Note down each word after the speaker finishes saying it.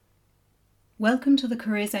Welcome to the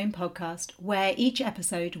Career Zone podcast, where each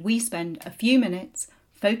episode we spend a few minutes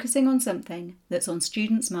focusing on something that's on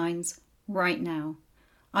students' minds right now.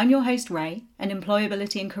 I'm your host Ray, an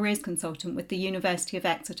employability and careers consultant with the University of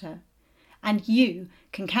Exeter. And you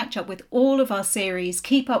can catch up with all of our series,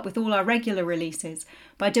 keep up with all our regular releases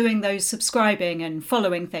by doing those subscribing and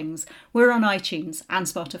following things. We're on iTunes and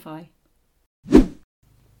Spotify.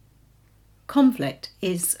 Conflict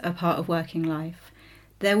is a part of working life.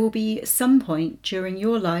 There will be some point during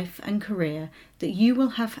your life and career that you will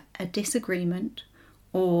have a disagreement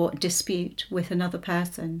or dispute with another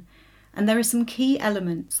person, and there are some key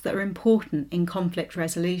elements that are important in conflict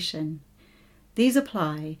resolution. These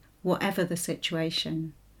apply whatever the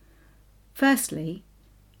situation. Firstly,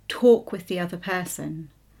 talk with the other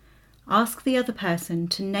person. Ask the other person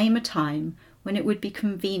to name a time when it would be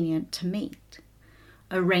convenient to meet.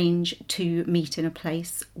 Arrange to meet in a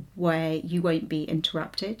place where you won't be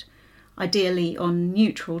interrupted, ideally on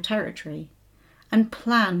neutral territory, and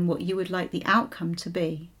plan what you would like the outcome to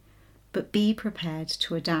be, but be prepared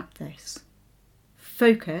to adapt this.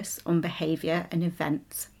 Focus on behaviour and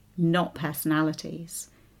events, not personalities.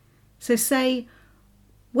 So say,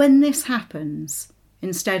 when this happens,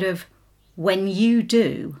 instead of when you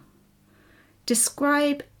do.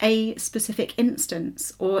 Describe a specific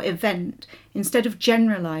instance or event instead of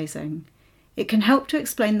generalising. It can help to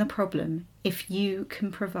explain the problem if you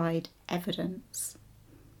can provide evidence.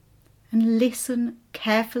 And listen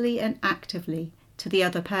carefully and actively to the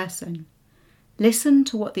other person. Listen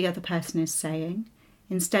to what the other person is saying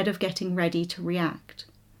instead of getting ready to react.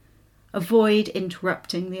 Avoid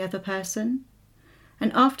interrupting the other person.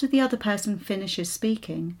 And after the other person finishes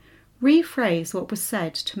speaking, rephrase what was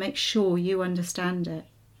said to make sure you understand it.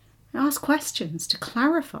 And ask questions to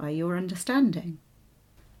clarify your understanding.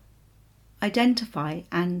 Identify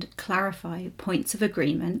and clarify points of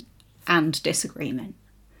agreement and disagreement.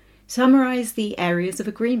 Summarise the areas of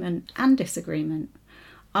agreement and disagreement.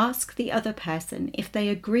 Ask the other person if they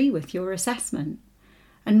agree with your assessment,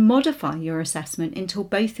 and modify your assessment until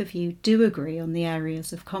both of you do agree on the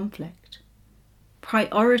areas of conflict.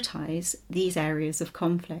 Prioritise these areas of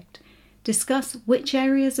conflict. Discuss which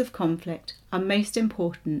areas of conflict are most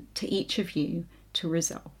important to each of you to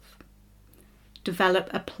resolve. Develop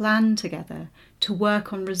a plan together to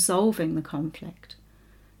work on resolving the conflict.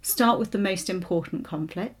 Start with the most important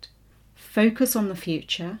conflict, focus on the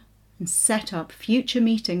future, and set up future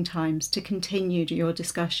meeting times to continue your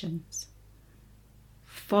discussions.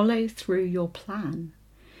 Follow through your plan.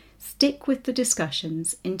 Stick with the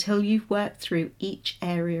discussions until you've worked through each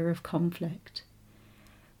area of conflict.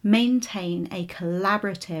 Maintain a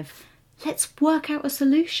collaborative, let's work out a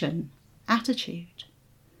solution attitude.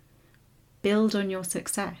 Build on your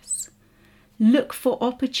success. Look for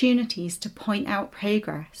opportunities to point out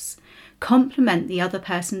progress. Compliment the other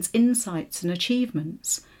person's insights and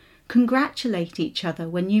achievements. Congratulate each other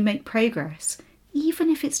when you make progress, even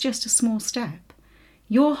if it's just a small step.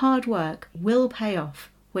 Your hard work will pay off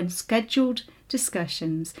when scheduled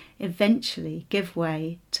discussions eventually give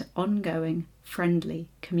way to ongoing friendly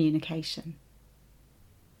communication.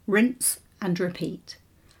 Rinse and repeat.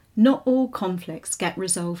 Not all conflicts get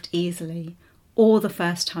resolved easily or the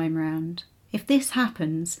first time round. If this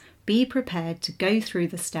happens, be prepared to go through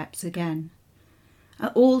the steps again.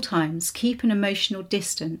 At all times, keep an emotional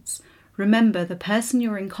distance. Remember, the person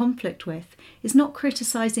you're in conflict with is not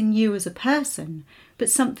criticising you as a person, but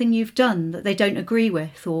something you've done that they don't agree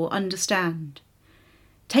with or understand.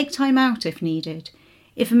 Take time out if needed.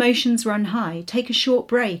 If emotions run high, take a short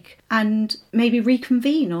break and maybe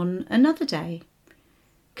reconvene on another day.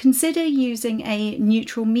 Consider using a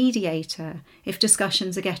neutral mediator if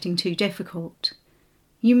discussions are getting too difficult.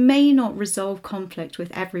 You may not resolve conflict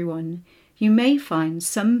with everyone. You may find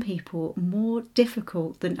some people more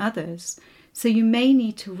difficult than others, so you may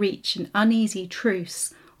need to reach an uneasy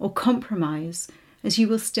truce or compromise, as you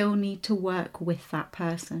will still need to work with that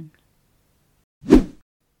person.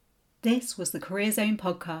 This was the Career Zone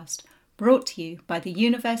podcast, brought to you by the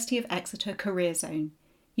University of Exeter Career Zone.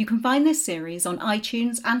 You can find this series on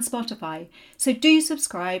iTunes and Spotify, so do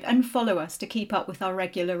subscribe and follow us to keep up with our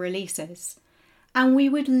regular releases. And we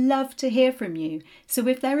would love to hear from you, so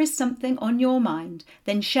if there is something on your mind,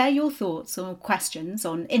 then share your thoughts or questions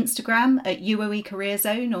on Instagram at UOE Career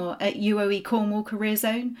Zone or at UOE Cornwall Career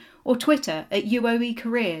Zone, or Twitter at UOE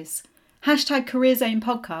Careers. #Career Zone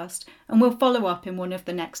Podcast, and we'll follow up in one of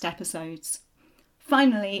the next episodes.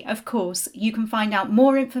 Finally, of course, you can find out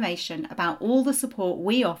more information about all the support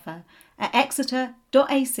we offer at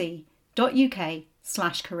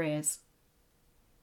exeter.ac.uk/careers.